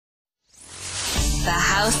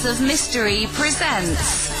House of Mystery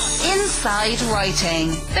presents Inside Writing,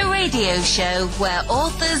 the radio show where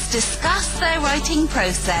authors discuss their writing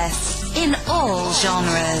process in all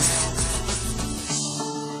genres.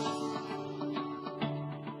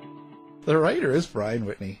 The writer is Brian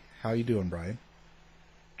Whitney. How you doing, Brian?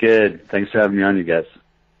 Good. Thanks for having me on, you guys.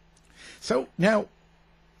 So now,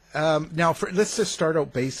 let's just start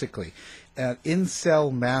out basically.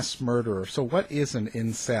 Incel mass murderer. So what is an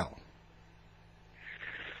incel?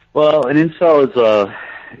 Well, an incel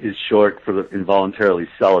is short for the involuntarily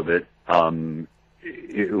celibate,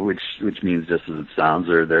 which means just as it sounds.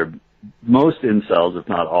 Most incels, if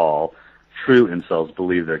not all, true incels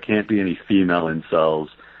believe there can't be any female incels.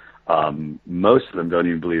 Most of them don't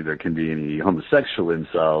even believe there can be any homosexual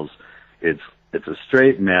incels. It's a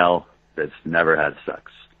straight male that's never had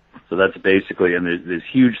sex. So that's basically, and there's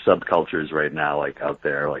huge subcultures right now, like out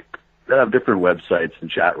there, like that have different websites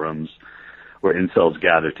and chat rooms where incels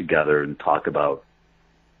gather together and talk about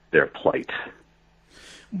their plight.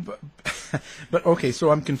 But okay,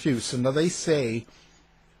 so I'm confused. So now they say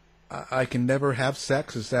I can never have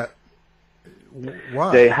sex. Is that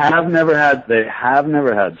why? They have never had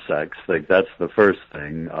sex. Like that's the first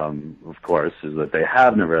thing, of course, is that they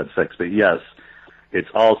have never had sex. But yes,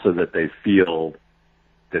 it's also that they feel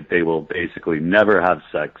that they will basically never have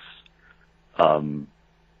sex,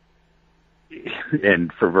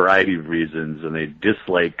 and for a variety of reasons, and they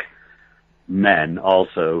dislike men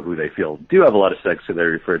also who they feel do have a lot of sex, so they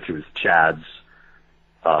refer to as chads.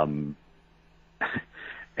 And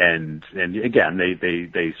again,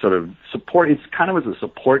 they sort of support. It's kind of as a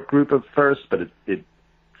support group at first, but it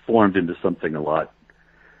formed into something a lot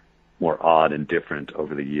more odd and different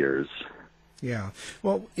over the years. Yeah.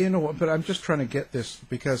 Well, but I'm just trying to get this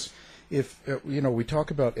because if, we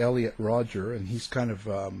talk about Elliot Rodger, and he's kind of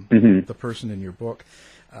the person in your book.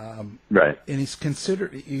 Right. And he's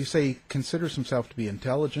considers himself to be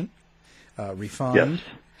intelligent, refined, yes,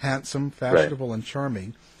 handsome, fashionable, and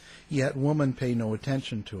charming, yet women pay no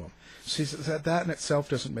attention to him. So that in itself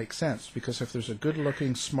doesn't make sense, because if there's a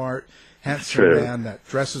good-looking, smart, handsome man that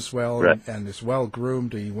dresses well and is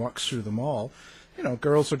well-groomed and he walks through the mall,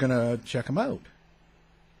 girls are going to check him out.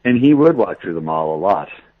 And he would walk through the mall a lot,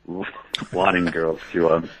 wanting girls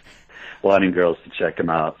to check him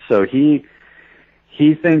out. So he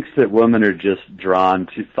thinks that women are just drawn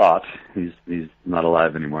to thought. He's not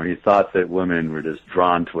alive anymore. He thought that women were just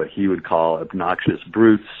drawn to what he would call obnoxious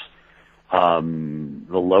brutes, the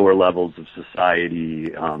lower levels of society,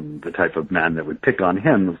 the type of men that would pick on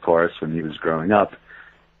him, of course, when he was growing up,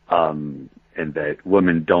 and that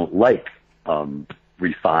women don't like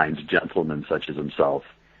refined gentlemen such as himself.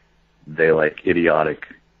 They like idiotic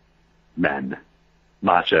men,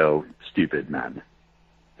 macho, stupid men,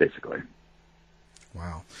 basically.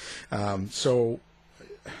 Wow. So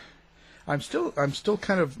I'm still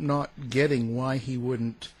kind of not getting why he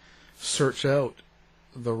wouldn't search out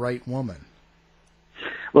the right woman.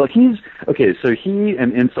 Well, so he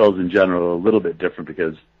and incels in general are a little bit different,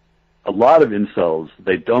 because a lot of incels,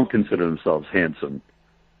 they don't consider themselves handsome.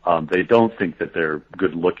 They don't think that they're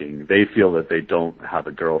good looking. They feel that they don't have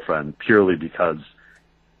a girlfriend purely because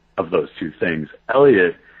of those two things.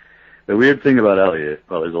 Elliot, the weird thing about Elliot,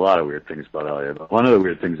 well, there's a lot of weird things about Elliot, but one of the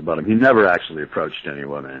weird things about him, he never actually approached any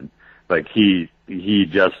women. Like, he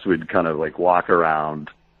just would kind of like walk around,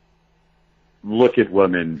 look at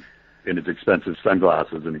women in his expensive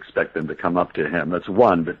sunglasses and expect them to come up to him. That's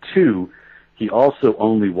one. But two, he also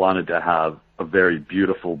only wanted to have a very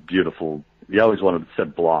beautiful, he always wanted to say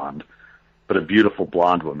blonde, but a beautiful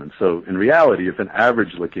blonde woman. So in reality, if an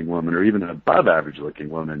average-looking woman or even an above-average-looking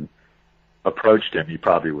woman approached him, he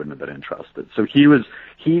probably wouldn't have been interested. So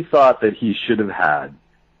he thought that he should have had,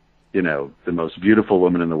 the most beautiful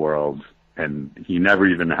woman in the world, and he never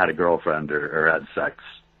even had a girlfriend or had sex,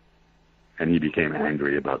 and he became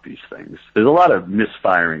angry about these things. There's a lot of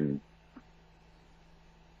misfiring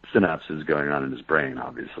synapses going on in his brain,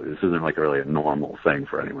 obviously. This isn't like really a normal thing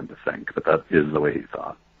for anyone to think, but that is the way he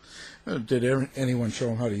thought. Did anyone show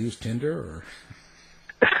him how to use Tinder? Or?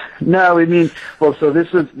 No, so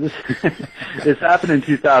this happened in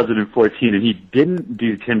 2014, and he didn't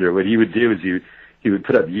do Tinder. What he would do is he would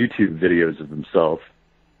put up YouTube videos of himself,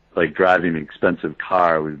 like driving an expensive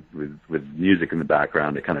car with music in the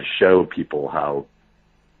background to kind of show people how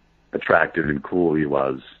attractive and cool he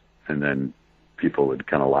was, and then people would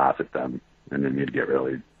kind of laugh at them, and then he'd get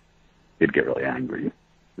really angry.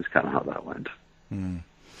 Is kind of how that went.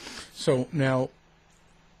 So now,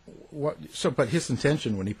 but his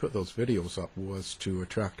intention when he put those videos up was to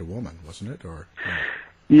attract a woman, wasn't it? Or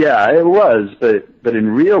yeah, it was. But in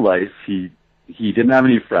real life, he didn't have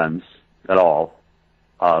any friends at all.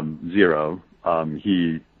 Zero.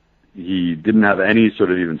 He didn't have any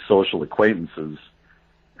sort of even social acquaintances,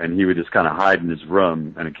 and he would just kind of hide in his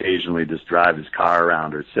room and occasionally just drive his car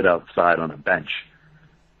around or sit outside on a bench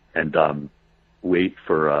and wait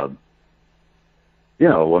for a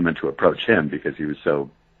woman to approach him because he was so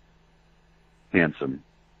handsome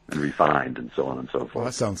and refined and so on and so forth. Well,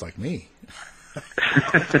 that sounds like me.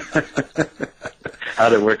 How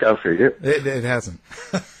did it work out for you? It hasn't.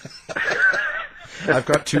 I've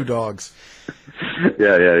got 2 dogs.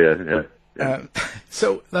 Yeah.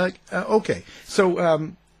 Okay.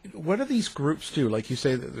 So, what do these groups do? Like you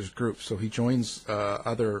say that there's groups. So he joins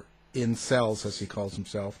other incels, as he calls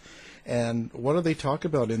himself. And what do they talk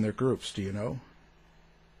about in their groups? Do you know?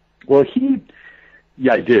 Well,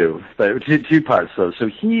 I do. But two parts, though. So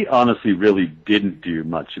he honestly really didn't do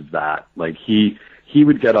much of that. Like he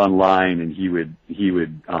would get online and he would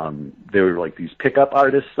there were like these pickup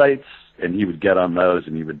artist sites, and he would get on those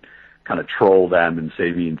and he would kind of troll them and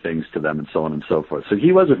say mean things to them and so on and so forth. So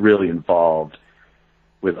he wasn't really involved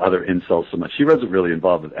with other incels so much. He wasn't really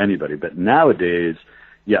involved with anybody. But nowadays,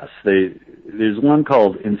 yes, there's one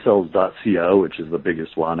called incels.co, which is the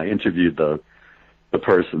biggest one. I interviewed the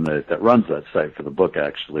person that runs that site for the book,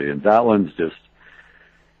 actually, and that one's just,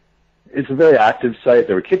 it's a very active site.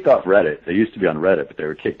 They were kicked off Reddit. They used to be on Reddit, but they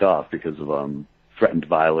were kicked off because of threatened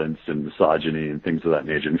violence and misogyny and things of that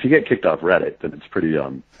nature. And if you get kicked off Reddit, then it's pretty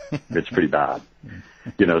bad.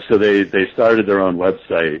 So they started their own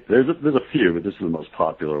website. There's a few, but this is the most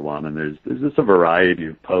popular one, and there's just a variety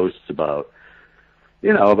of posts about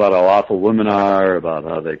about how awful women are, about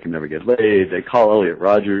how they can never get laid. They call Elliot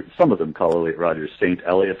Rodgers, some of them call Elliot Rodgers Saint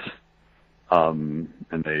Elliot, and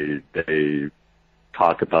they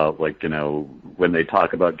talk about, when they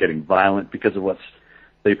talk about getting violent because of what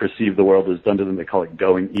they perceive the world has done to them, they call it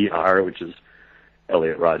going ER, which is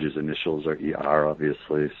Elliot Rodgers' initials are ER,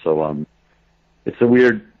 obviously. So it's a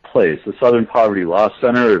weird place. The Southern Poverty Law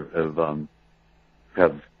Center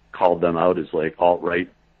have called them out as like alt-right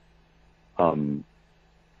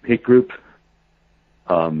hate group.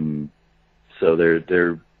 So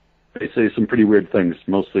they say some pretty weird things,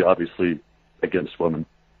 mostly obviously against women.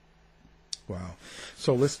 Wow.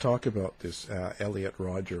 So let's talk about this Elliot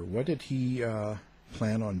Rodger. What did he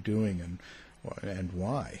plan on doing, and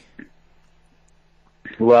why?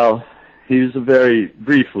 Well, he was a very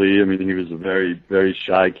very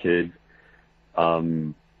shy kid.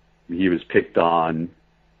 He was picked on,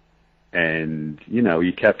 and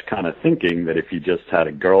he kept kind of thinking that if he just had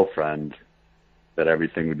a girlfriend, that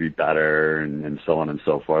everything would be better, and so on and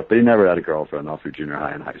so forth. But he never had a girlfriend all through junior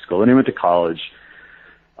high and high school. And he went to college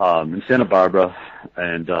in Santa Barbara,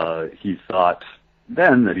 and he thought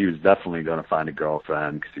then that he was definitely going to find a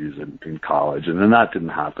girlfriend because he was in college, and then that didn't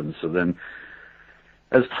happen. So then,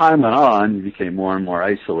 as time went on, he became more and more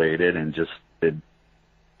isolated, and just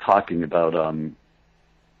talking about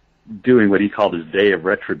doing what he called his day of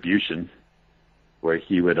retribution, where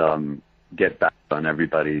he would get back at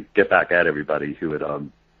everybody who had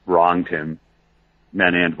wronged him,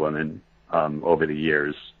 men and women, over the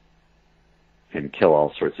years, and kill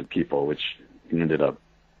all sorts of people, which he ended up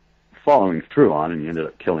following through on, and he ended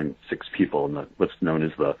up killing 6 people in what's known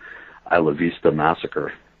as the Isla Vista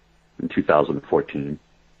massacre in 2014.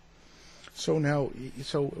 So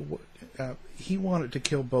he wanted to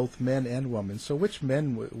kill both men and women. So which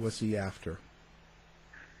men was he after?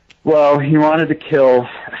 Well, he wanted to kill.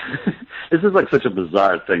 This is like such a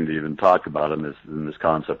bizarre thing to even talk about in this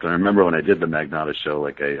concept. And I remember when I did the Magnata show,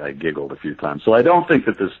 I giggled a few times. So I don't think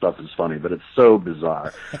that this stuff is funny, but it's so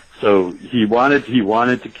bizarre. So he wanted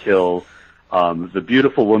to kill the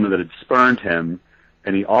beautiful woman that had spurned him,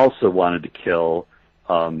 and he also wanted to kill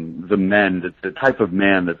the men, the type of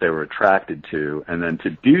man that they were attracted to. And then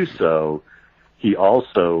to do so, he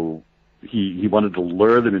also he wanted to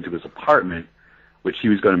lure them into his apartment, which he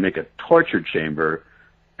was going to make a torture chamber,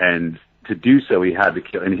 and to do so, he had to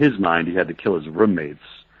kill. In his mind, he had to kill his roommates,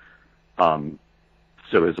 so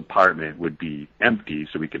his apartment would be empty,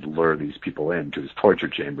 so he could lure these people into his torture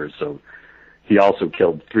chamber. So he also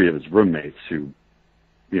killed 3 of his roommates, who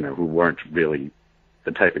weren't really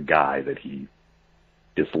the type of guy that he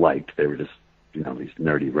disliked. They were just, these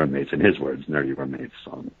nerdy roommates. In his words, nerdy roommates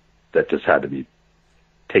that just had to be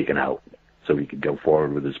taken out so he could go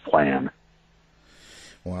forward with his plan.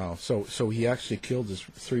 Wow. So he actually killed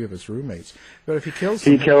 3 of his roommates. But if he kills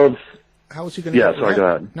them, how is he going to get rent? Sorry, go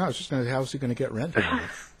ahead. No, I was just going to, how is he going to get rent?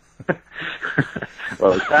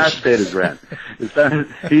 Well, his parents paid his rent.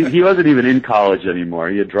 He wasn't even in college anymore.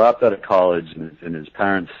 He had dropped out of college, and his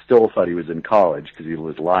parents still thought he was in college because he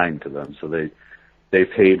was lying to them. So they they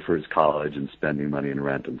paid for his college and spending money in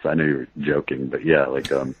rent. And so I know you were joking, but yeah, like,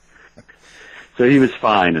 so he was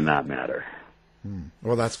fine in that matter.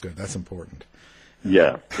 Well, that's good. That's important.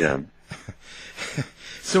 Yeah.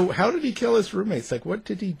 So how did he kill his roommates? Like, what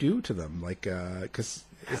did he do to them? Like, because...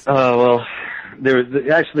 well,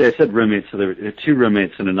 actually, I said roommates, so there were two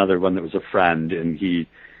roommates and another one that was a friend, and he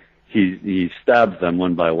stabbed them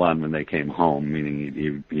one by one when they came home,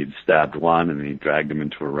 meaning he'd stabbed one, and then he dragged them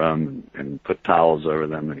into a room and put towels over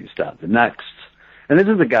them, and he stabbed the next. And this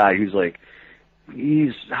is a guy who's like,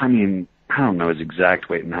 I don't know his exact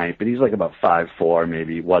weight and height, but he's like about 5'4",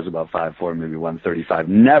 maybe, was about 5'4", maybe 135,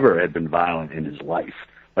 never had been violent in his life,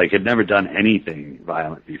 like had never done anything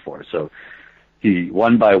violent before. So he,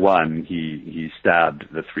 one by one, he stabbed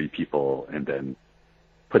the three people and then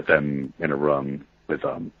put them in a room with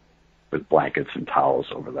blankets and towels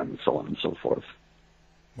over them and so on and so forth.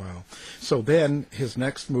 Wow. So then his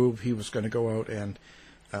next move, he was going to go out and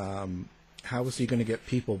how was he going to get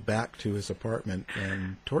people back to his apartment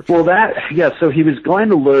and torture them? So he was going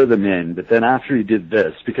to lure them in, but then after he did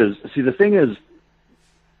this, because, see, the thing is,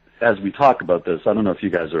 as we talk about this, I don't know if you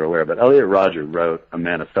guys are aware, but Elliot Rodger wrote a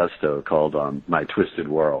manifesto called My Twisted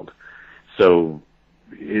World. So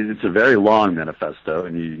it's a very long manifesto,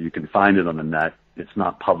 and you can find it on the net. It's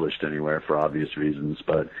not published anywhere for obvious reasons,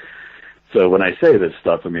 but so when I say this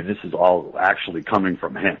stuff, I mean, this is all actually coming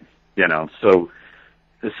from him, So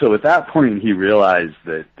at that point, he realized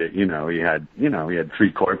that he had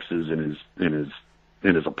three corpses in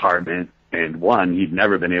his apartment, and one, he'd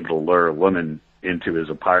never been able to lure a woman into his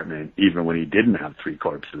apartment, even when he didn't have three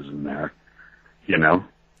corpses in there,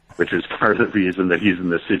 which is part of the reason that he's in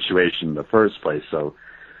this situation in the first place. So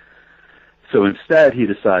instead, he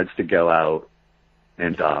decides to go out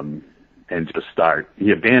and just start.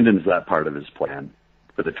 He abandons that part of his plan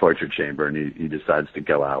for the torture chamber, and he decides to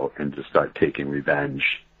go out and just start taking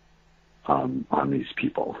revenge on these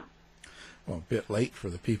people. Well, a bit late for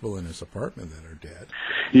the people in his apartment that are dead.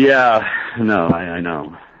 Yeah, no, I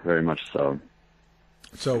know, very much so.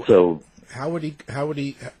 So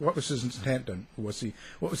what was his intent, and what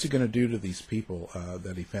was he going to do to these people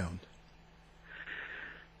that he found?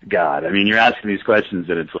 God, I mean, you're asking these questions,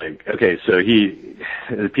 and it's like, okay, so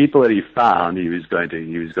the people that he found, he was going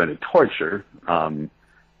to torture.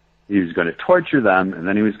 He was going to torture them, and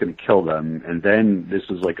then he was going to kill them, and then this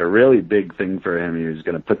was like a really big thing for him. He was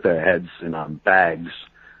going to put their heads in bags,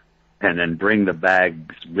 and then bring the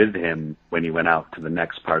bags with him when he went out to the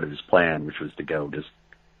next part of his plan, which was to go just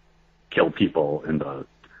kill people in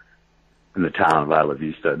the town of Isla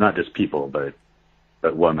Vista. Not just people, but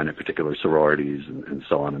women in particular, sororities and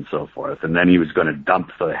so on and so forth. And then he was going to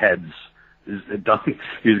dump the heads. He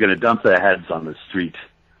was going to dump the heads on the street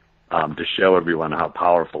to show everyone how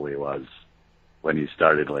powerful he was when he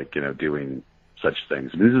started, doing such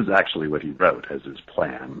things. And this is actually what he wrote as his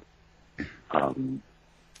plan. Wow.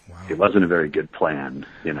 It wasn't a very good plan,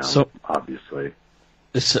 obviously.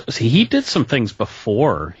 So he did some things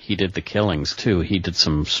before he did the killings, too. He did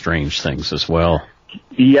some strange things as well.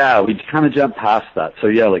 Yeah, we kind of jumped past that. So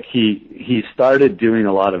yeah, he started doing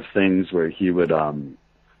a lot of things where he would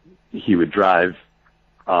drive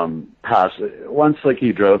past. Once,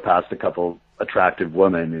 he drove past a couple attractive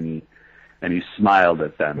women, and he smiled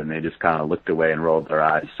at them, and they just kind of looked away and rolled their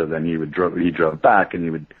eyes. So then he drove back,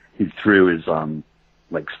 and he threw his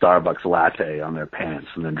Starbucks latte on their pants,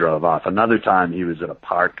 and then drove off. Another time, he was at a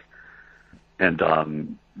park, and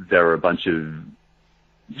there were a bunch of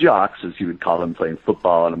jocks, as he would call them, playing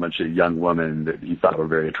football, and a bunch of young women that he thought were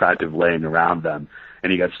very attractive laying around them. And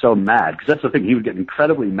he got so mad, because that's the thing, he would get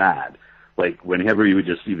incredibly mad. Whenever he would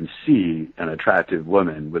just even see an attractive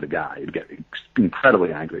woman with a guy, he'd get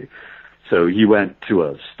incredibly angry. So he went to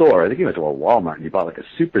a store, I think he went to a Walmart, and he bought a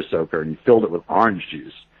super soaker, and he filled it with orange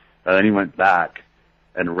juice. And then he went back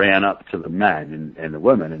and ran up to the men and the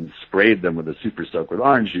women and sprayed them with a super soaker with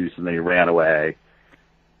orange juice, and then he ran away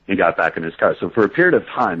and got back in his car. So for a period of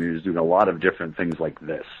time, he was doing a lot of different things like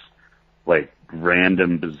this,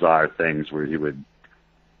 random, bizarre things where he would,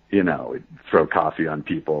 throw coffee on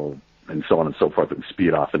people and so on and so forth and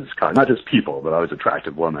speed off in his car. Not just people, but always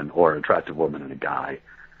attractive women or attractive woman and a guy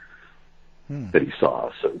that he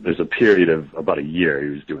saw. So there's a period of about a year he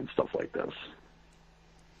was doing stuff like this.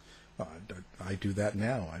 I do that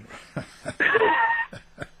now.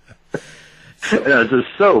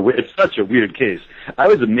 It's such a weird case. I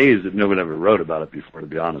was amazed that no one ever wrote about it before, to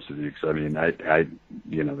be honest with you. Because I mean,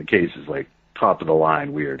 the case is top of the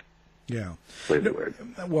line weird. Yeah. Completely weird.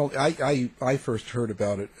 Well, I first heard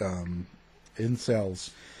about it.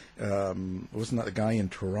 Incels. Wasn't that the guy in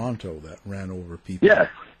Toronto that ran over people? Yeah.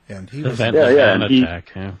 And he was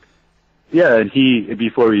attack. Yeah. Yeah, and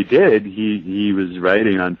before he did, he was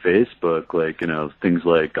writing on Facebook, like, things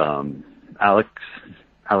like Alec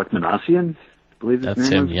Manassian, I believe his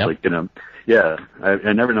name is. Yep. Like, yeah,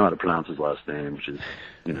 I never know how to pronounce his last name, which is,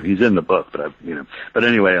 he's in the book, but but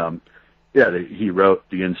anyway, yeah, he wrote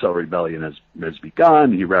The Incel Rebellion has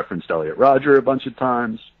begun. He referenced Elliot Rodger a bunch of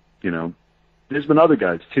times. There's been other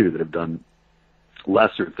guys too that have done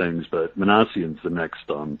lesser things, but Manassian's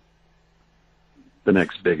the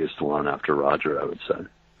next biggest one after Rodger, I would say.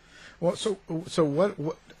 Well, so what?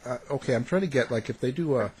 Okay, I'm trying to get, like, if they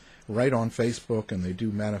do a write on Facebook and they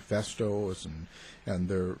do manifestos and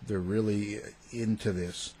they're really into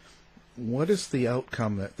this, what is the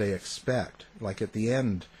outcome that they expect? Like at the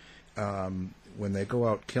end, when they go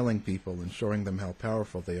out killing people and showing them how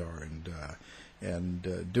powerful they are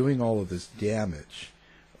and doing all of this damage,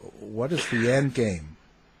 what is the end game?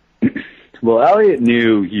 Well, Elliot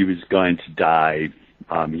knew he was going to die.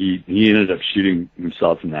 He ended up shooting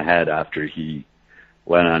himself in the head after he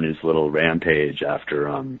went on his little rampage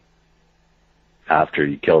after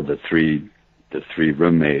he killed the three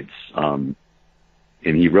roommates. And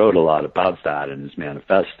he wrote a lot about that in his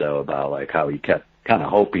manifesto, about like how he kept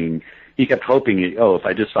hoping, if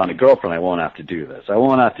I just found a girlfriend, I won't have to do this. I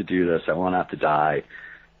won't have to die.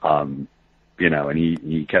 And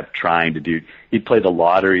he kept trying to he'd play the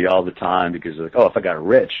lottery all the time because like, if I got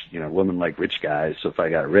rich, women like rich guys. So if I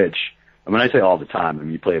got rich, and when I say all the time, I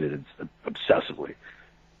mean, he played it obsessively.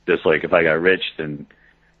 Just like, if I got rich, then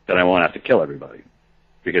I won't have to kill everybody,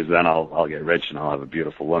 because then I'll get rich and I'll have a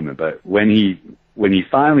beautiful woman. But when he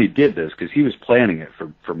finally did this, because he was planning it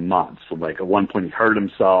for months, so like at one point he hurt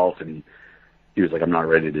himself and he was like, I'm not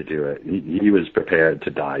ready to do it. He was prepared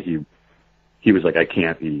to die. He was like, I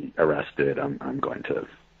can't be arrested. I'm going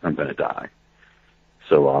to die.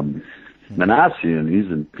 So, Manassian,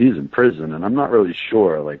 he's in prison, and I'm not really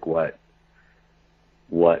sure like what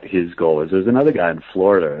his goal is. There's another guy in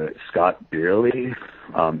Florida, Scott Bierle,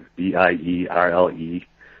 Bierle.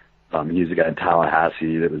 He's a guy in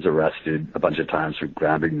Tallahassee that was arrested a bunch of times for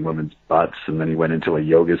grabbing women's butts, and then he went into a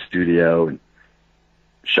yoga studio and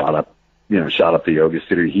shot up the yoga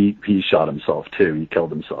studio. He shot himself too. He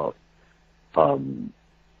killed himself.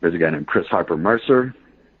 There's a guy named Chris Harper Mercer.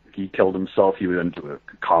 He killed himself. He went to a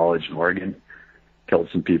college in Oregon, killed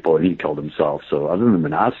some people, and he killed himself. So other than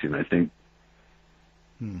Manassian, I think,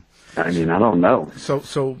 I mean, I don't know.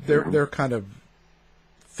 So they're kind of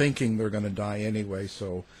thinking they're going to die anyway.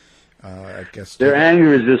 So I guess their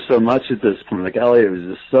anger is just so much at this point. Like, Elliot was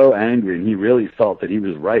just so angry, and he really felt that he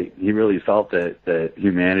was right. He really felt that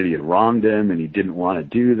humanity had wronged him, and he didn't want to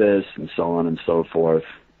do this, and so on and so forth.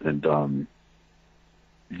 And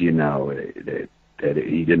that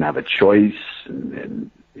he didn't have a choice,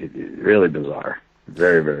 and it really bizarre,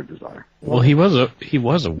 very, very bizarre. Well, he was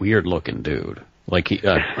a weird looking dude. Like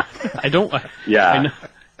I don't. Yeah.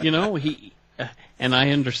 And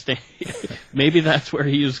I understand. Maybe that's where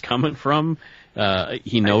he was coming from.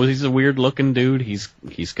 He knows he's a weird looking dude. He's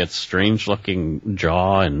got strange looking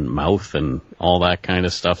jaw and mouth and all that kind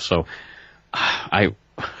of stuff. So I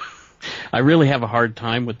really have a hard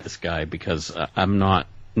time with this guy, because I'm not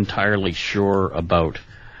entirely sure about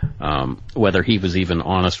whether he was even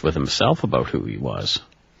honest with himself about who he was.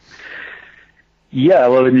 Yeah,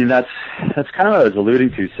 well, I mean, that's kind of what I was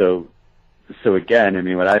alluding to. So again, I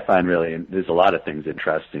mean, what I find really, and there's a lot of things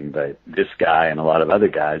interesting, but this guy and a lot of other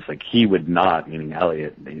guys, like, he would not, meaning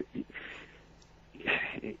Elliot,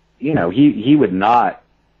 he would not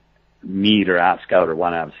meet or ask out or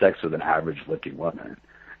want to have sex with an average-looking woman.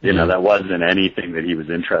 That wasn't anything that he was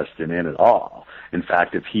interested in at all. In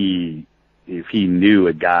fact, if he knew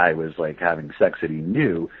a guy was like having sex that he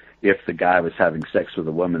knew, if the guy was having sex with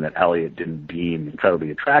a woman that Elliot didn't deem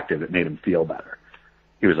incredibly attractive, it made him feel better.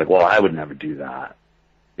 He was like, well, I would never do that.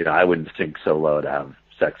 I wouldn't sink so low to have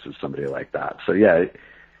sex with somebody like that. So yeah,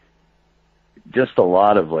 just a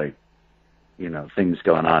lot of like, things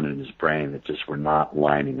going on in his brain that just were not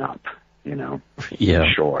lining up, Yeah.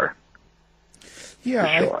 For sure.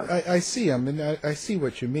 Yeah, Sure. I see him, and I see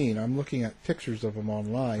what you mean. I'm looking at pictures of him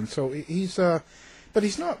online. So he's, but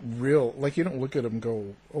he's not real. Like, you don't look at him and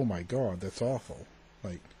go, "Oh my God, that's awful."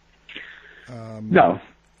 Like, no.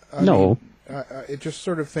 I mean, I just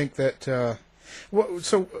sort of think that.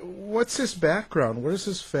 So what's his background? What is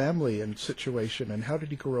his family and situation, and how did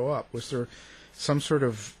he grow up? Was there some sort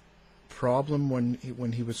of problem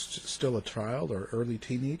when he was still a child or early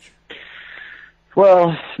teenage?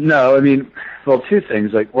 Well, no, I mean, two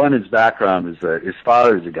things. Like, one, his background is that his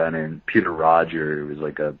father is a guy named Peter Rodger, who was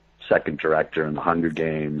like a second director in the Hunger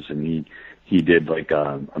Games, and he did like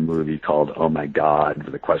a movie called Oh My God,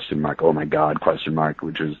 with a question mark, Oh My God, question mark,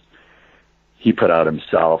 which was he put out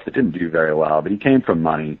himself. It didn't do very well, but he came from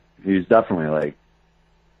money. He was definitely like,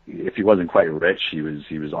 if he wasn't quite rich, he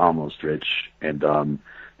was almost rich. And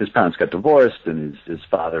his parents got divorced, and his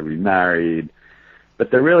father remarried.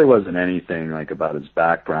 But there really wasn't anything like about his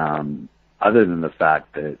background other than the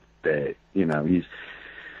fact that you know, he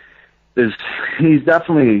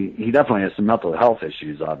definitely has some mental health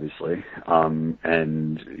issues, obviously.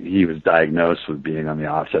 And he was diagnosed with being on the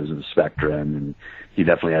autism spectrum, and he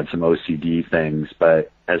definitely had some OCD things.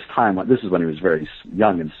 But as time went, this is when he was very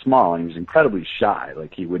young and small, and he was incredibly shy.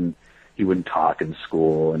 Like he wouldn't talk in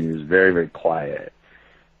school, and he was very, very quiet.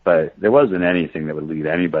 But there wasn't anything that would lead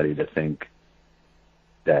anybody to think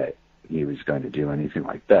that he was going to do anything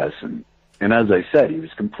like this. And as I said, he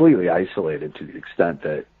was completely isolated to the extent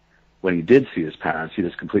that when he did see his parents, he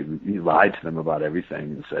lied to them about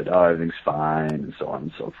everything and said, "Oh, everything's fine," and so on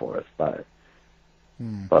and so forth. But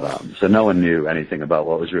so no one knew anything about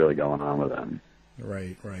what was really going on with him.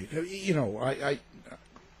 Right. You know,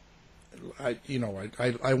 I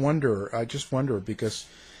wonder. I just wonder because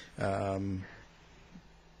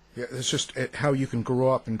it's just how you can grow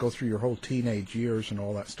up and go through your whole teenage years and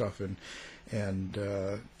all that stuff, and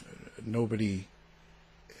nobody.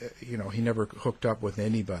 You know, he never hooked up with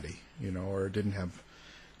anybody, you know, or didn't have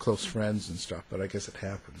close friends and stuff, but I guess it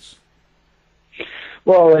happens.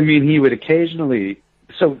 Well, I mean, he would occasionally,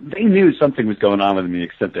 so they knew something was going on with him,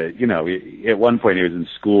 except that, you know, at one point he was in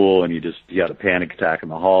school and he had a panic attack in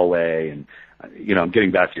the hallway, and, you know, I'm getting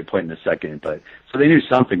back to your point in a second, but, so they knew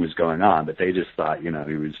something was going on, but they just thought, you know,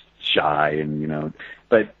 he was shy and, you know,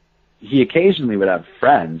 but he occasionally would have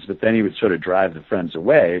friends, but then he would sort of drive the friends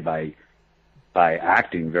away by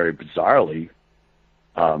acting very bizarrely,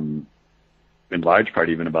 in large part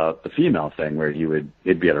even about the female thing, where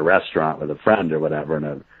he'd be at a restaurant with a friend or whatever, and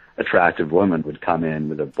an attractive woman would come in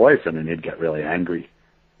with a boyfriend, and he'd get really angry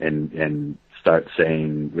and start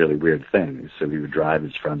saying really weird things. So he would drive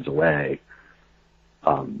his friends away,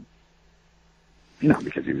 you know,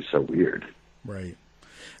 because he was so weird. Right.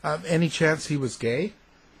 Any chance he was gay?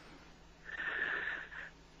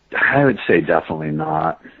 I would say definitely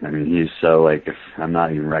not. I mean, he's so, like, I'm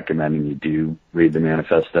not even recommending you do read the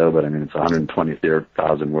manifesto, but I mean, it's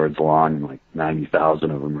 120,000 words long, and like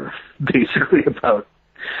 90,000 of them are basically about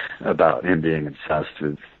him being obsessed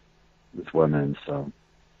with women. So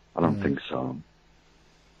I don't think so.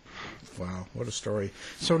 Wow, what a story.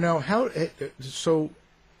 So now, how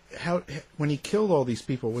when he killed all these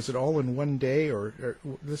people, was it all in one day, or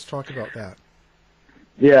let's talk about that.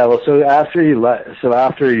 Yeah, well, so after he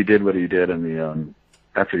did what he did in the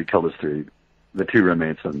after he killed the two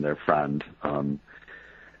roommates and their friend,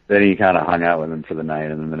 then he kind of hung out with them for the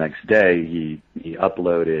night, and then the next day he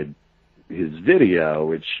uploaded his video,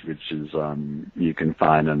 which is you can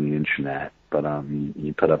find on the internet, but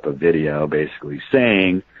he put up a video basically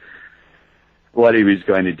saying what he was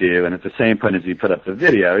going to do, and at the same point as he put up the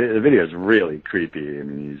video is really creepy. I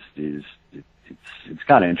mean, it's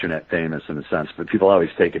kind of internet famous in a sense, but people always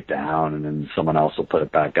take it down, and then someone else will put it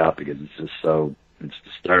back up because it's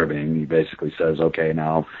disturbing. He basically says, "Okay,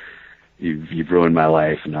 now you've ruined my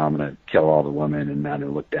life, and now I'm going to kill all the women and men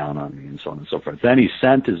who look down on me," and so on and so forth. Then he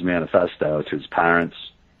sent his manifesto to his parents,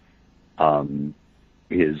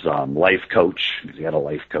 his life coach, because he had a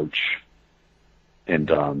life coach, and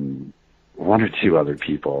one or two other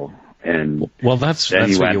people. And well, that's what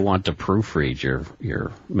you want to proofread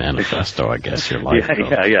your manifesto, I guess. Your life.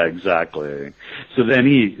 Yeah, exactly. So then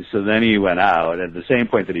he went out. At the same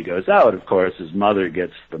point that he goes out, of course, his mother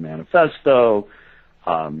gets the manifesto.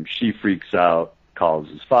 She freaks out, calls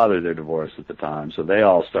his father. They're divorced at the time, so they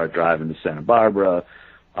all start driving to Santa Barbara.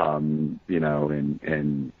 You know,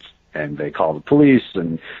 and they call the police.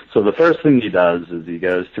 And so the first thing he does is he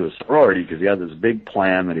goes to a sorority, because he had this big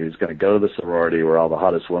plan that he was going to go to the sorority where all the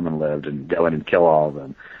hottest women lived and go in and kill all of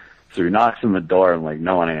them. So he knocks on the door, and like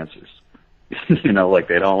no one answers. You know, like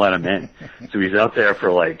they don't let him in. So he's out there for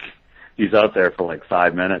like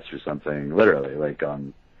 5 minutes or something, literally, like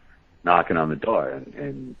knocking on the door,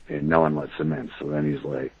 and no one lets him in. So then he's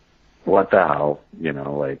like, what the hell? You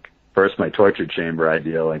know, like, first my torture chamber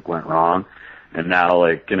idea like went wrong, and now,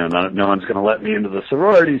 like, you know, no one's going to let me into the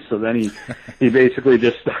sorority. So then he basically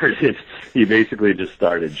just started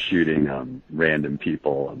shooting random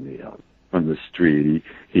people on the street.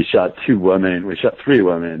 He shot three women, one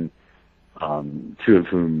of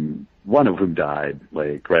whom died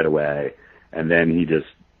like right away, and then he just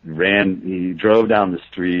he drove down the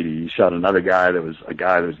street. He shot another guy that was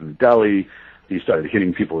in the deli. He started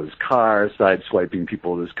hitting people with his car, side-swiping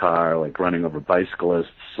people with his car, like running over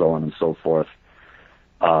bicyclists, so on and so forth.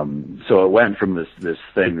 So it went from this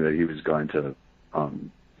thing that he was going to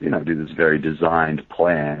do this very designed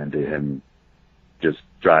plan into him just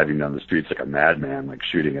driving down the streets like a madman, like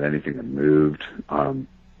shooting at anything that moved. A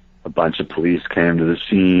bunch of police came to the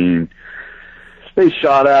scene. They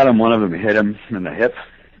shot at him. One of them hit him in the hip.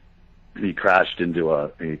 He crashed into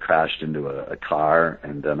a car,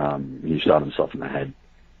 and then he shot himself in the head.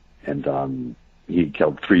 And he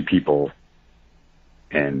killed 3 people,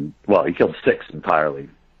 and he killed 6 entirely,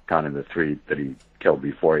 counting the 3 that he killed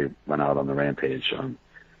before he went out on the rampage.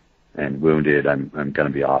 And wounded, I'm going to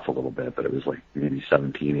be off a little bit, but it was like maybe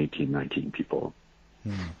 17, 18, 19 people.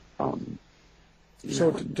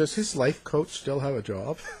 So does his life coach still have a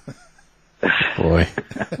job? Boy.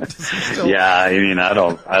 Yeah, I mean, I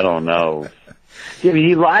don't know. I mean,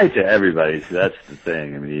 he lied to everybody, so that's the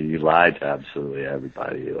thing. I mean, he lied to absolutely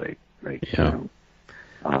everybody,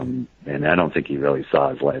 and I don't think he really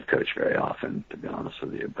saw his life coach very often, to be honest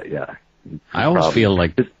with you. But yeah. I always feel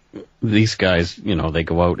like these guys, they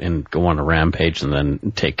go out and go on a rampage and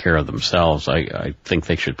then take care of themselves. I think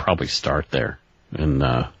they should probably start there, and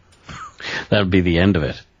that would be the end of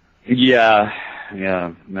it. Yeah.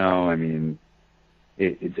 No, I mean,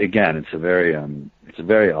 it's a very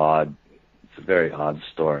odd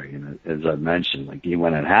story. And as I mentioned, like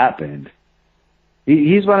when it happened,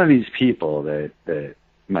 he's one of these people that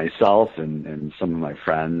myself and some of my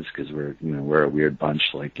friends, because we're a weird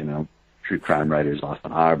bunch, true crime writers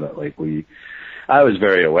often are, but I was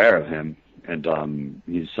very aware of him, and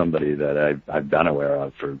he's somebody that I've been aware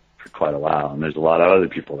of for quite a while, and there's a lot of other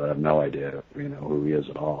people that have no idea who he is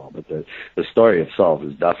at all. But the story itself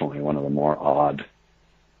is definitely one of the more odd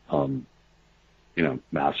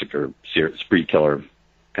massacre, spree killer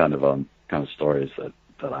kind of stories that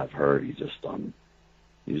I've heard. He's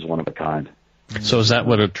one of a kind. So is that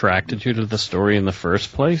what attracted you to the story in the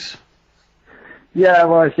first place? Yeah,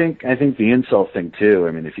 well, I think the incel thing too.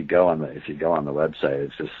 I mean, if you go on the website,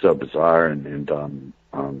 it's just so bizarre, and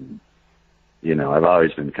I've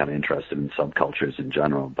always been kind of interested in subcultures in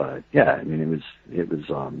general. But yeah, I mean, it was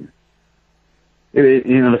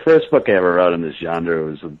the first book I ever wrote in this genre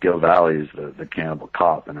was with Gil Valley's the Cannibal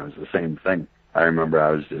Cop, and it was the same thing. I remember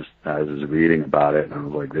I was reading about it, and I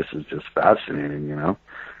was like, this is just fascinating,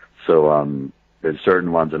 So there's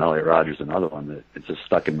certain ones, and Elliot Rodgers another one that it's just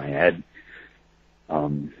stuck in my head. I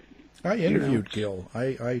interviewed Gil.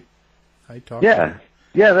 I talked. Yeah,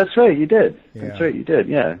 yeah, that's right. You did. Yeah. That's right. You did.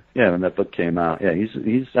 Yeah, yeah. When that book came out, yeah,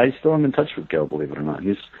 he's. I still am in touch with Gil, believe it or not.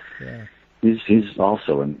 He's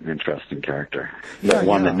also an interesting character.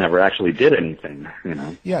 One that never actually did anything.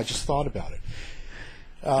 Yeah, I just thought about it.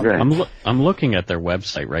 Right. I'm looking at their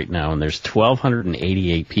website right now, and there's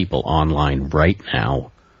 1,288 people online right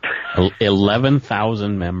now,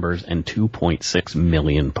 11,000 members, and 2.6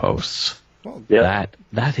 million posts. Well, yeah.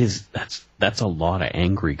 That's a lot of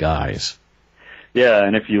angry guys. Yeah,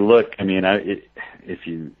 and if you look, I mean, maybe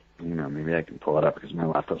I can pull it up because my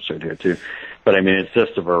laptop's right here too. But I mean, it's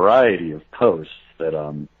just a variety of posts that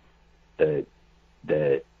do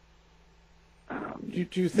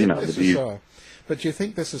you think this is but do you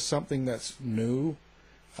think this is something that's new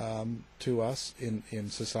to us in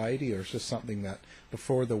society, or is this something that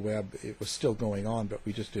before the web it was still going on, but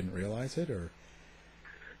we just didn't realize it? Or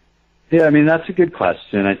yeah, I mean, that's a good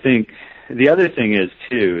question. I think the other thing is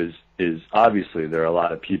too is obviously there are a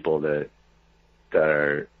lot of people that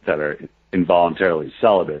are involuntarily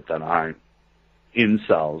celibate that aren't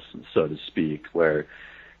incels, so to speak, where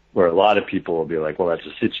a lot of people will be like, well, that's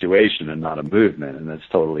a situation and not a movement, and that's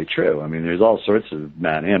totally true. I mean, there's all sorts of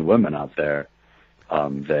men and women out there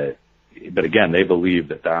but again, they believe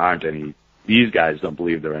that there aren't any. These guys don't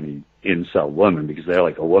believe there are any incel women because they're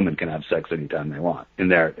like, a woman can have sex anytime they want, in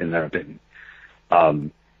their opinion.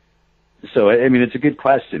 So I mean, it's a good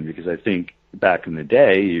question because I think back in the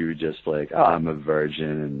day, you were just like, oh, I'm a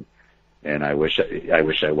virgin, and I wish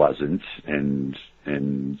I wasn't, and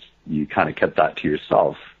you kind of kept that to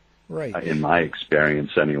yourself. Right. In my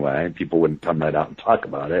experience, anyway, people wouldn't come right out and talk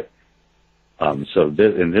about it. So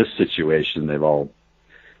in this situation,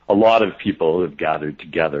 a lot of people have gathered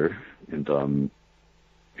together and,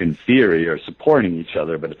 in theory, are supporting each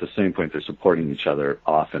other, but at the same point, they're supporting each other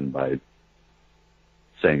often by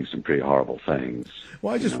saying some pretty horrible things.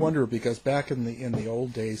 Well, I just wonder because back in the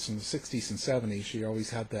old days, in the 60s and 70s, you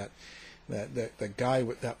always had that guy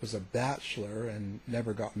that was a bachelor and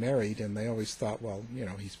never got married, and they always thought, well,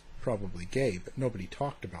 he's probably gay, but nobody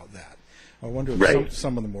talked about that. I wonder if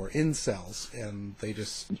some of them were incels and they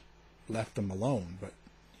just left them alone, but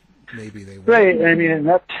maybe they weren't. Right. I mean,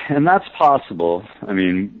 that's possible. I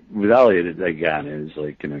mean, with Elliot, again, it was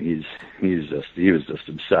like, he was just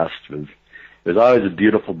obsessed with. There's always a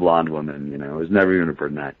beautiful blonde woman, it was never even a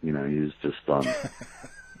brunette, he was just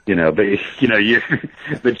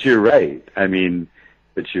but you're right. I mean,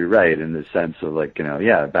 but you're right in the sense of like,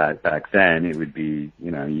 back then it would be,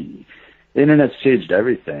 the internet's changed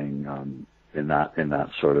everything, in that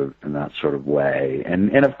sort of way.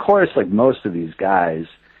 And of course, like most of these guys,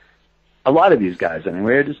 a lot of these guys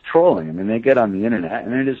anyway, are just trolling. I mean, they get on the internet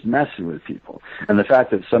and they're just messing with people. And the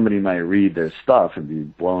fact that somebody might read their stuff and be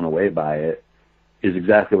blown away by it is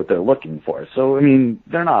exactly what they're looking for. So, I mean,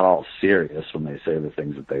 they're not all serious when they say the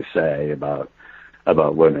things that they say about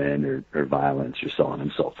women or violence or so on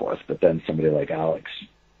and so forth. But then somebody like Elliot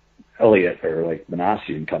or like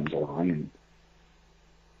Manassian comes along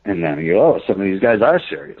and then you go, oh, some of these guys are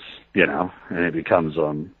serious, and it becomes,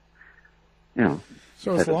 so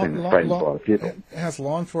has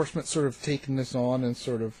law enforcement sort of taken this on and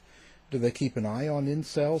sort of, do they keep an eye on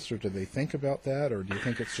incels, or do they think about that, or do you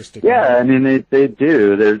think it's just Yeah, I mean, they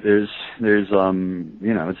do. There's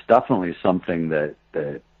it's definitely something that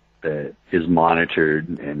is monitored,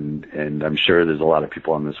 and I'm sure there's a lot of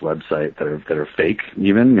people on this website that are fake,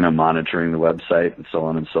 even, monitoring the website and so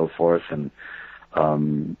on and so forth. And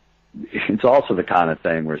it's also the kind of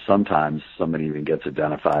thing where sometimes somebody even gets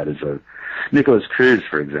identified as a Nicholas Cruz,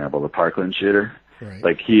 for example, the Parkland shooter. Right.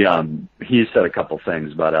 Like he said a couple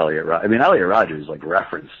things about Elliot. I mean, Elliot Rodgers is like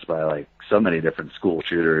referenced by like so many different school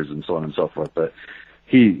shooters and so on and so forth. But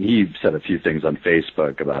he said a few things on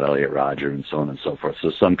Facebook about Elliot Rodgers and so on and so forth.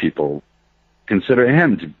 So some people consider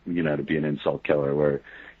him to be an insult killer, where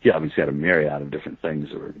he obviously had a myriad of different things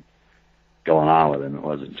that were going on with him. It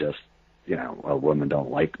wasn't just a women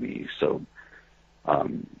don't like me. So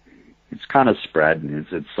it's kind of spread, and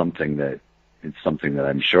it's something that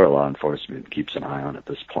I'm sure law enforcement keeps an eye on at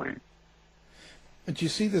this point. Do you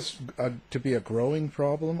see this to be a growing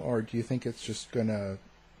problem, or do you think it's just going to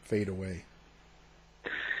fade away?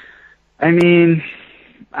 I mean,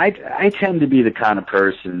 I tend to be the kind of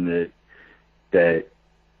person that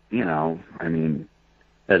I mean,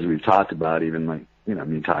 as we've talked about, even like,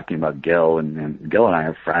 me talking about Gil, and Gil and I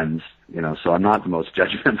are friends, so I'm not the most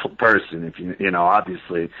judgmental person, if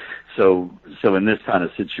obviously. So in this kind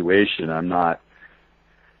of situation, I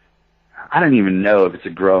don't even know if it's a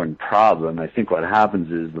growing problem. I think what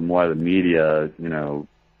happens is the more the media,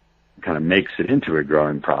 kind of makes it into a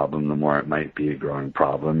growing problem, the more it might be a growing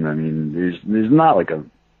problem. I mean, there's not like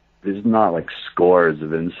scores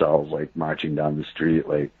of incels like marching down the street,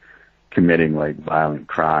 like committing like violent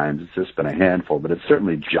crimes. It's just been a handful, but it's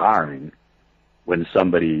certainly jarring when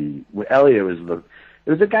Elliot it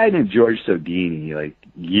was a guy named George Sodini, like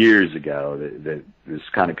years ago, that was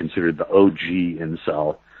kind of considered the OG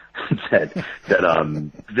incel.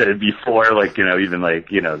 that before, like, even like,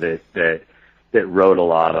 that wrote a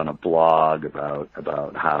lot on a blog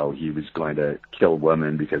about how he was going to kill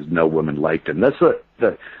women because no women liked him. That's what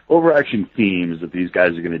the overarching theme is, that these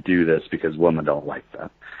guys are going to do this because women don't like them.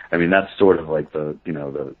 I mean, that's sort of like the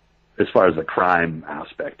as far as the crime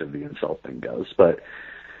aspect of the incel thing goes. But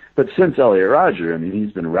since Elliot Rodger, I mean,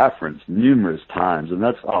 he's been referenced numerous times, and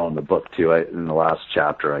that's all in the book too. In the last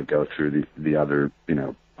chapter, I go through the other,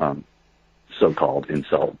 so-called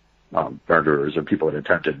incel murderers or people that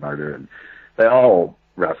attempted murder, and they all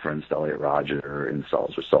referenced Elliot Rodger or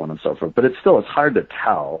incels or so on and so forth. But it's hard to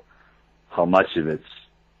tell how much of it's,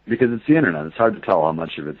 because it's the internet, it's hard to tell how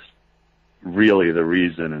much of it's really the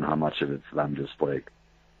reason and how much of it's them just like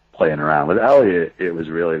playing around. With Elliot, it was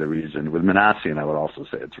really the reason. With Manassian, I would also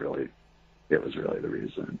say it was really the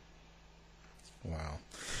reason. Wow.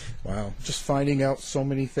 Just finding out so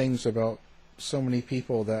many things about so many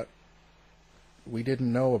people that we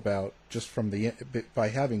didn't know about just from by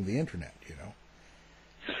having the internet,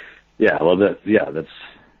 Yeah, well, that's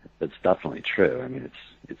definitely true. I mean,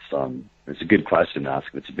 it's a good question to ask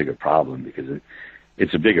if it's a bigger problem, because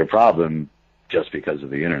it's a bigger problem just because of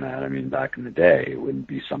the internet. I mean, back in the day, it wouldn't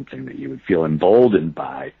be something that you would feel emboldened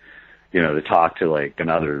by, to talk to like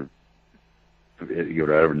another,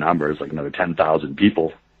 whatever numbers, like another 10,000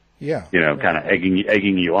 people. Yeah. Kind of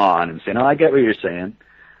egging you on and saying, "Oh, I get what you're saying."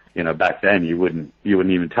 Back then you wouldn't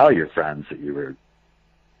even tell your friends that you were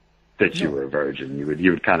a virgin. You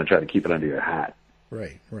would kind of try to keep it under your hat.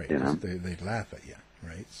 Right. They'd laugh at you,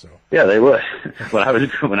 right? So yeah, they would. when I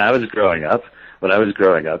was growing up,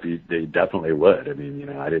 they definitely would. I mean,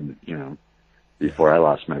 I didn't, before I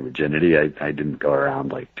lost my virginity, I didn't go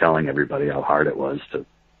around like telling everybody how hard it was to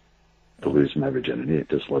lose my virginity. It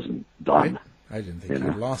just wasn't done. I didn't think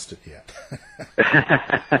you'd lost it yet.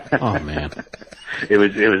 Oh man, it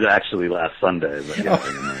was actually last Sunday. But yeah,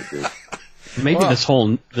 maybe this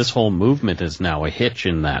whole movement is now a hitch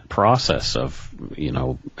in that process of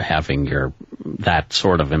having that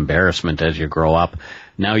sort of embarrassment as you grow up.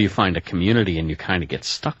 now you find a community and you kind of get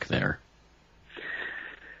stuck there.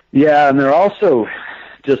 Yeah, and they're also,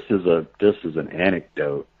 just as an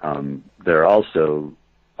anecdote, there are also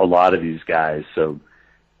a lot of these guys. So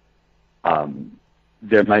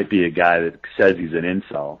there might be a guy that says he's an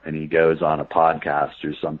incel, and he goes on a podcast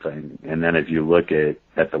or something, and then if you look at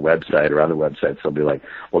the website or other websites, they'll be like,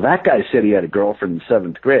 well, that guy said he had a girlfriend in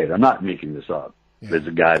 7th grade. I'm not making this up. Yeah. There's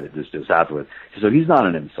a guy that just happened with. So he's not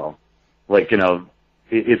an incel. Like, you know,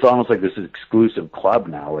 it's almost like this exclusive club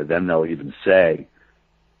now, where then they'll even say,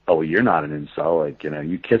 oh, well, you're not an incel. Like, you know,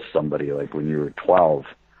 you kissed somebody like when you were 12.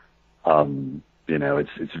 You know,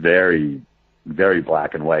 it's very, very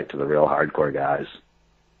black and white to the real hardcore guys.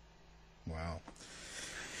 Wow.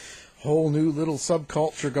 Whole new little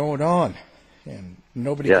subculture going on. And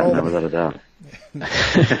nobody called me. Yeah, never without a doubt. No,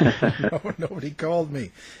 nobody called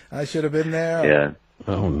me. I should have been there. Yeah.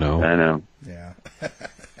 Oh, no. I know. Yeah.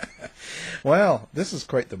 Well, this is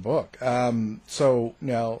quite the book. So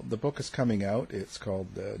now the book is coming out. It's called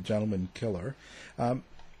Gentleman Killer.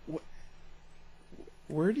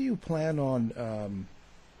 Where do you plan on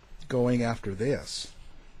going after this?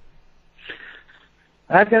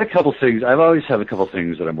 I've got a couple things. I've always have a couple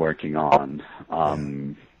things that I'm working on.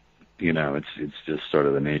 You know, it's just sort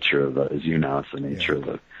of the nature of as you know, it's the nature of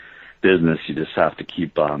the business. You just have to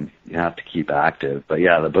keep active. But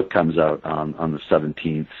yeah, the book comes out on the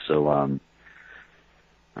 17th. So I'm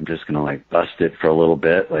just gonna like bust it for a little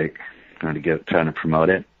bit, like trying to promote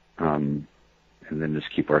it, and then just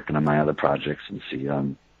keep working on my other projects and see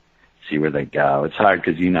where they go. It's hard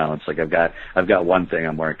because, you know, it's like I've got one thing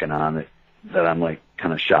I'm working on that I'm like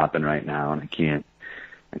kind of shopping right now, and I can't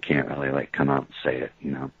really like come out and say it, you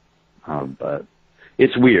know. But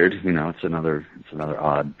it's weird, you know. It's another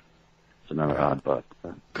odd book.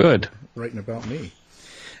 But. Good. Writing about me.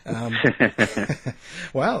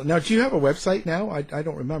 Wow. Now, do you have a website now? I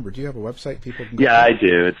don't remember. Do you have a website people can go to? I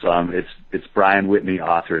do. It's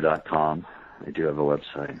brianwhitneyauthor.com. I do have a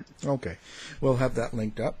website. Okay. We'll have that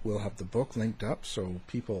linked up. We'll have the book linked up, so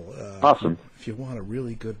people, awesome. If you want a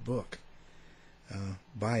really good book,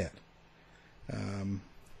 buy it.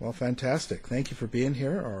 Well, fantastic. Thank you for being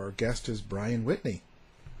here. Our guest is Brian Whitney.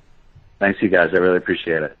 Thanks, you guys. I really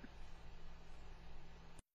appreciate it.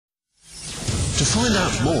 To find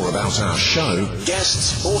out more about our show,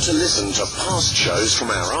 guests, or to listen to past shows from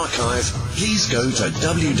our archive, please go to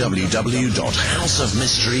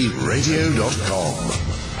www.houseofmysteryradio.com.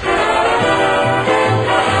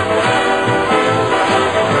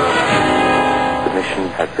 The mission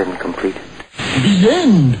has been completed. The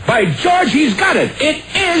end! By George, he's got it! It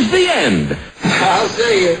is the end! I'll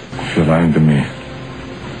see you. If you're lying to me,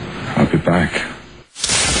 I'll be back.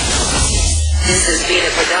 This has been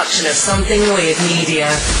a production of Something Weird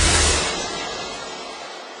Media.